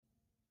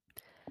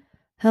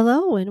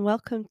Hello and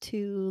welcome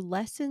to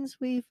Lessons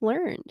We've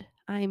Learned.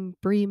 I'm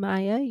Bree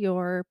Maya,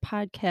 your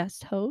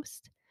podcast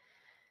host.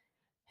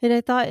 And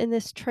I thought in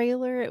this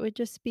trailer it would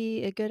just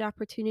be a good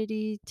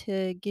opportunity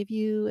to give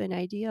you an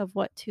idea of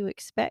what to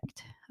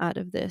expect out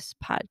of this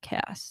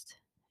podcast.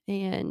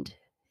 And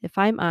if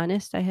I'm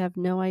honest, I have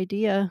no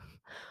idea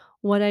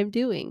what I'm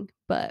doing,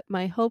 but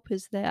my hope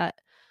is that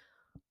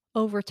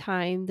over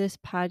time, this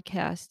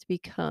podcast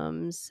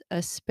becomes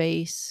a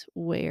space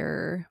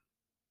where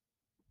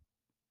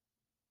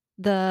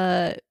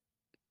the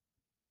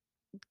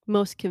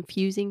most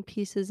confusing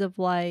pieces of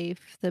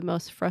life, the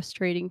most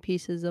frustrating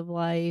pieces of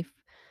life,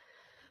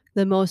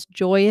 the most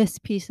joyous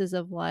pieces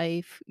of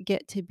life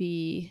get to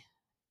be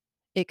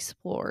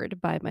explored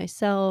by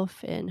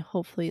myself and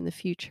hopefully in the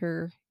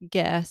future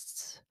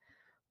guests,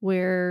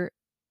 where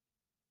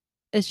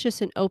it's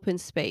just an open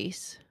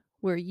space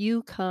where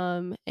you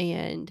come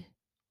and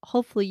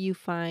hopefully you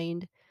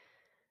find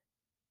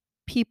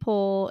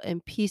people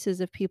and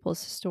pieces of people's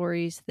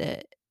stories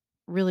that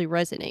really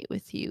resonate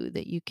with you,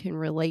 that you can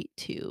relate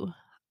to.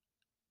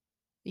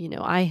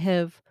 I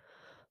have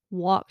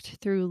walked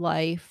through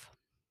life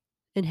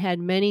and had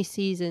many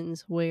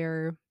seasons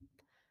where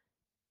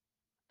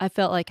I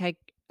felt like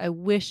I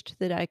wished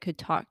that I could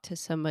talk to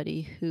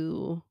somebody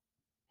who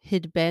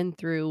had been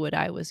through what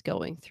I was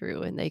going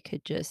through and they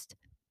could just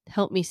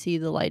help me see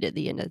the light at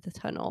the end of the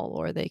tunnel,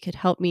 or they could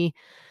help me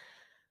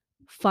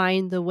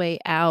find the way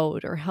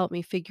out or help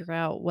me figure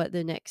out what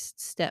the next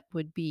step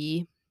would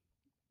be.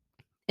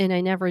 And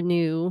I never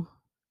knew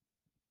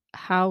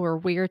how or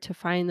where to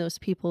find those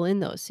people in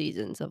those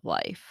seasons of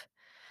life.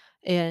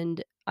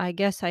 And I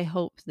guess I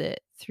hope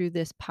that through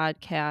this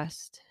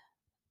podcast,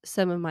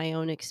 some of my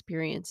own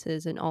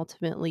experiences and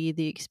ultimately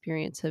the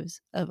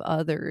experiences of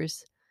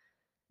others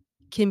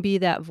can be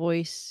that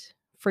voice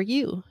for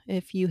you.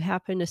 If you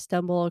happen to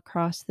stumble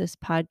across this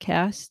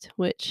podcast,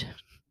 which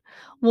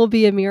will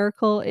be a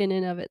miracle in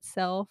and of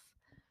itself,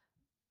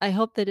 I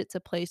hope that it's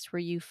a place where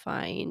you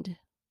find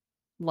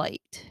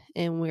light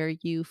and where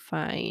you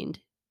find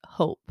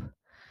hope.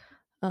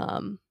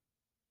 Um,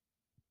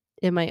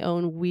 in my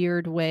own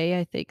weird way,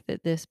 I think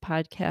that this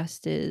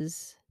podcast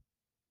is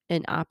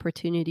an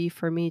opportunity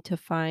for me to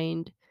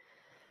find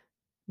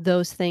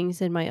those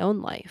things in my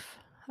own life.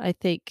 I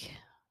think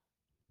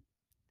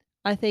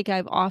I think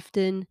I've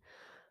often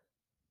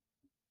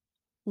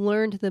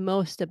learned the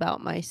most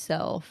about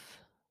myself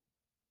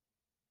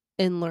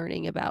in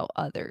learning about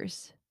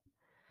others.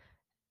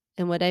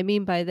 And what I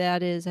mean by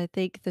that is I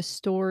think the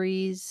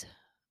stories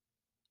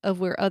of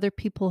where other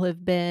people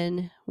have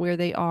been, where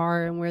they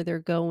are and where they're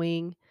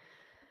going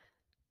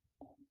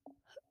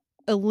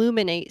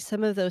illuminate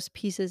some of those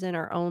pieces in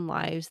our own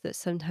lives that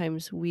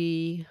sometimes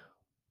we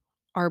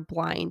are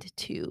blind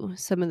to,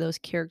 some of those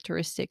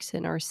characteristics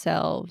in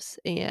ourselves.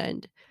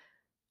 And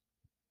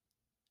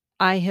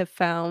I have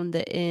found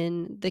that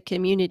in the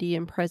community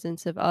and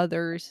presence of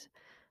others,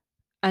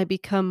 I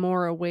become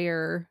more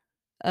aware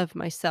of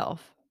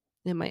myself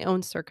and my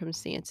own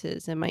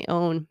circumstances and my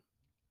own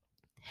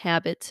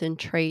habits and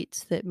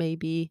traits that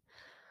maybe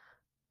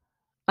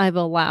I've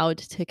allowed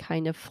to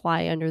kind of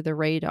fly under the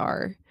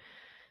radar.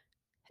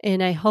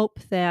 And I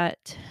hope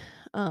that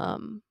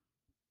um,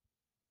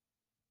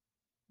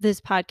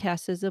 this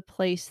podcast is a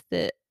place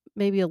that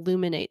maybe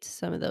illuminates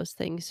some of those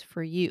things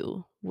for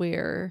you,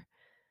 where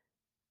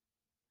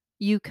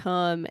you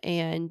come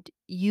and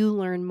you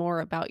learn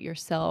more about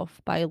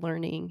yourself by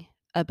learning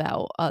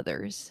about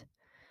others.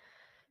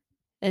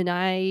 And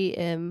I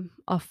am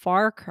a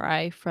far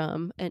cry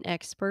from an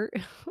expert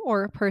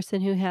or a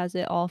person who has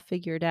it all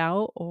figured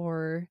out,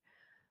 or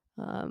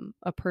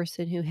a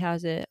person who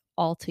has it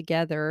all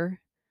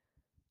together.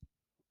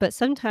 But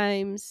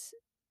sometimes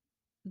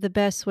the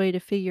best way to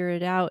figure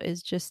it out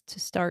is just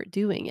to start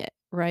doing it,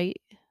 right?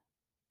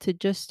 To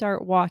just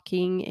start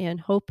walking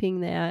and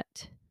hoping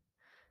that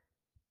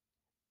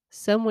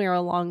somewhere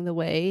along the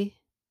way,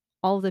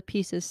 all the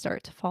pieces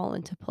start to fall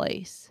into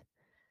place.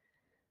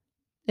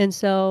 And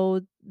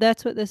so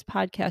that's what this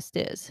podcast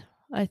is.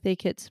 I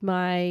think it's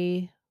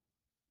my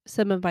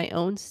some of my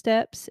own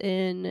steps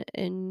in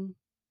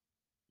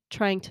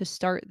trying to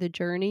start the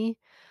journey,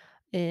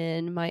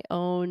 in my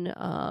own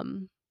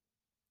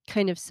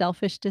kind of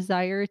selfish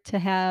desire to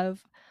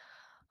have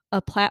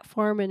a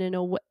platform and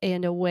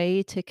and a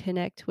way to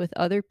connect with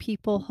other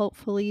people,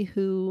 hopefully,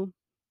 who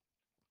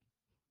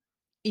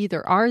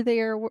either are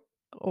there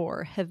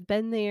or have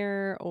been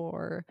there,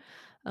 or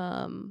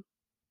um,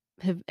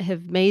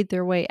 have made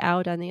their way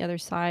out on the other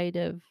side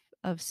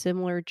of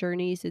similar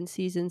journeys and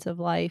seasons of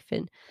life.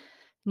 And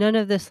none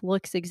of this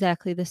looks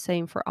exactly the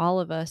same for all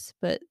of us,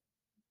 but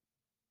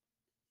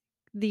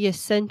the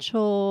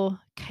essential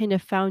kind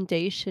of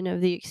foundation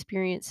of the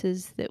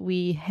experiences that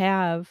we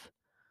have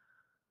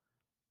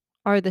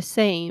are the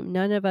same.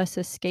 None of us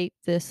escape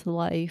this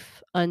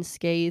life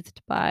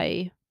unscathed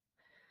by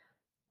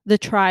the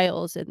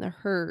trials and the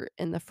hurt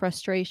and the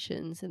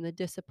frustrations and the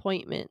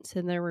disappointments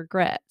and the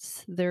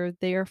regrets. They're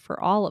there for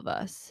all of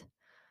us.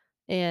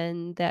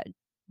 And that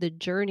the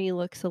journey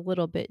looks a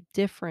little bit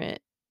different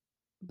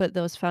but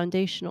those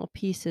foundational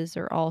pieces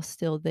are all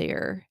still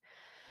there.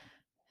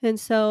 And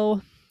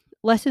so,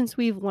 lessons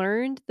we've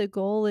learned, the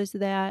goal is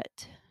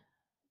that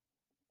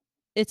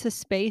it's a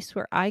space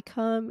where I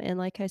come and,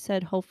 like I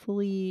said,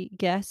 hopefully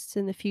guests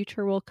in the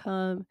future will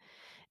come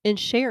and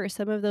share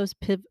some of those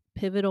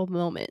pivotal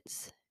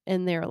moments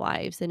in their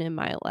lives and in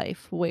my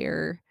life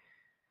where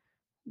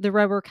the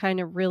rubber kind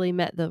of really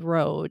met the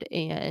road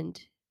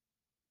and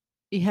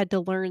you had to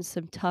learn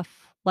some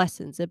tough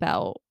lessons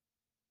about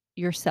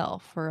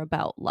yourself or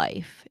about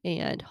life.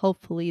 And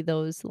hopefully,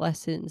 those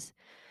lessons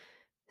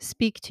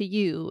speak to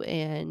you,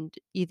 and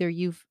either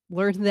you've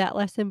learned that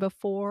lesson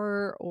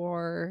before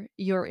or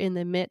you're in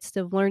the midst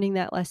of learning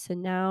that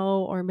lesson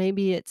now, or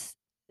maybe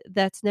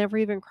that's never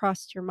even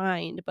crossed your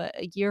mind, but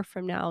a year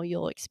from now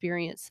you'll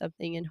experience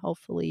something, and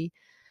hopefully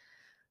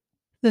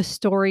the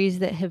stories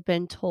that have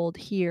been told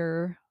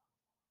here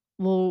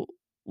will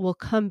will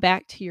come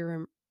back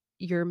to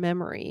your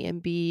memory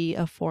and be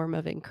a form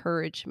of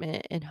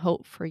encouragement and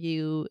hope for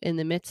you in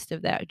the midst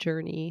of that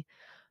journey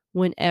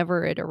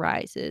whenever it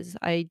arises.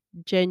 I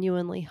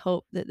genuinely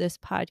hope that this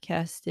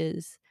podcast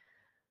is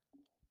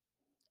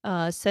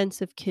a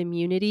sense of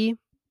community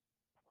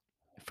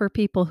for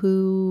people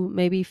who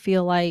maybe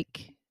feel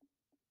like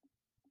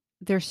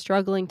they're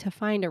struggling to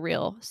find a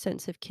real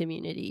sense of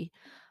community.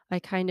 I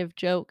kind of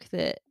joke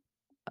that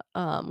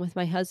with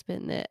my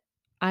husband that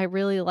I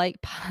really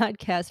like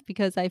podcasts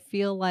because I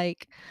feel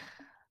like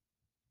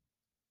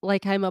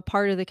I'm a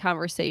part of the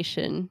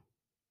conversation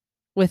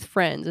with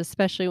friends,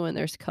 especially when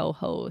there's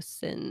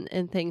co-hosts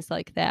and things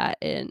like that,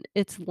 and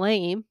it's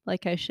lame,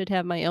 like, I should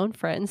have my own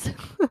friends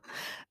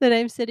that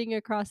I'm sitting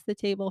across the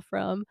table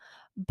from,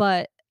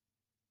 but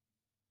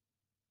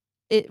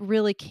it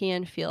really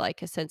can feel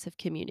like a sense of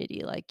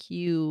community, like,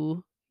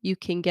 you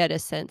can get a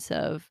sense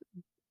of,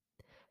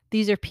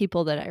 "These are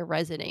people that I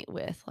resonate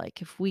with,"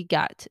 like, if we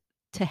got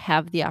to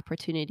have the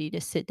opportunity to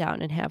sit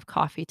down and have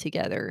coffee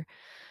together,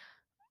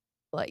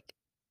 like,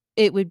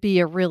 it would be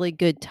a really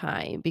good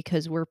time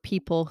because we're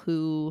people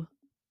who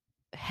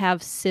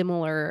have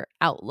similar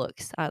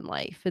outlooks on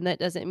life, and that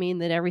doesn't mean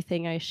that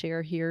everything I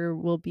share here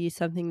will be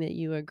something that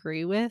you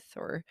agree with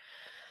or,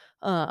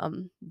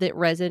 that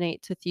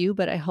resonates with you,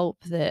 but I hope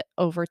that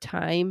over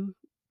time,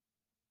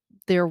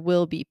 there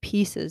will be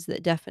pieces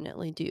that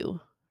definitely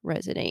do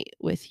resonate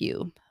with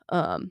you.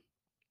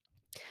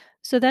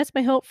 So that's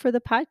my hope for the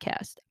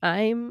podcast.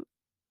 I'm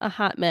a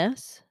hot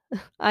mess.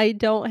 I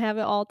don't have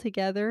it all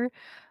together,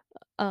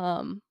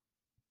 um,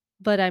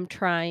 but I'm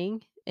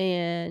trying,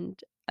 and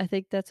I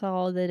think that's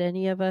all that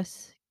any of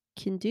us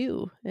can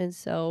do, and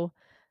so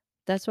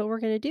that's what we're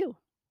gonna do.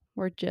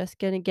 We're just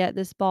gonna get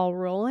this ball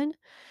rolling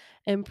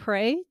and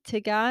pray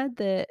to God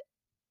that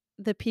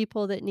the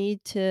people that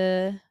need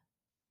to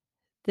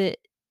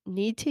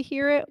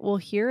hear it will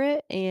hear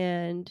it,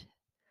 and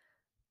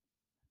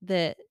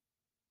that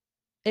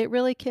it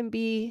really can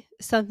be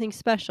something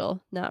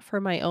special, not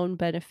for my own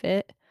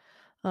benefit,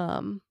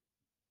 um,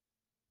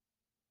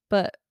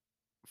 but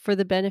for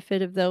the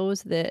benefit of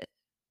those that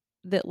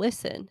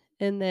listen,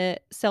 and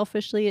that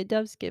selfishly it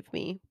does give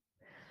me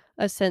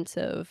a sense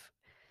of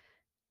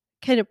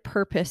kind of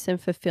purpose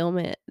and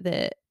fulfillment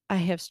that I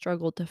have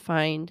struggled to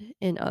find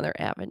in other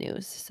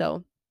avenues.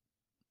 So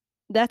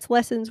that's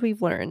lessons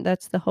we've learned.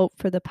 That's the hope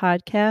for the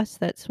podcast.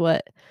 That's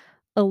what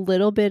a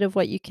little bit of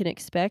what you can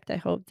expect. I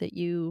hope that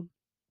you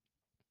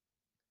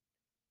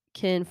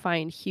can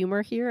find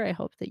humor here. I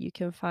hope that you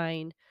can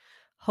find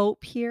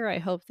hope here. I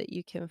hope that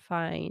you can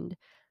find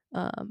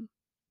um,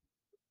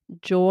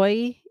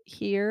 joy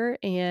here.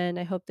 And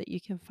I hope that you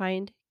can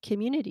find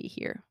community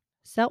here.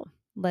 So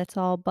let's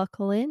all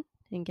buckle in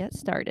and get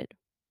started.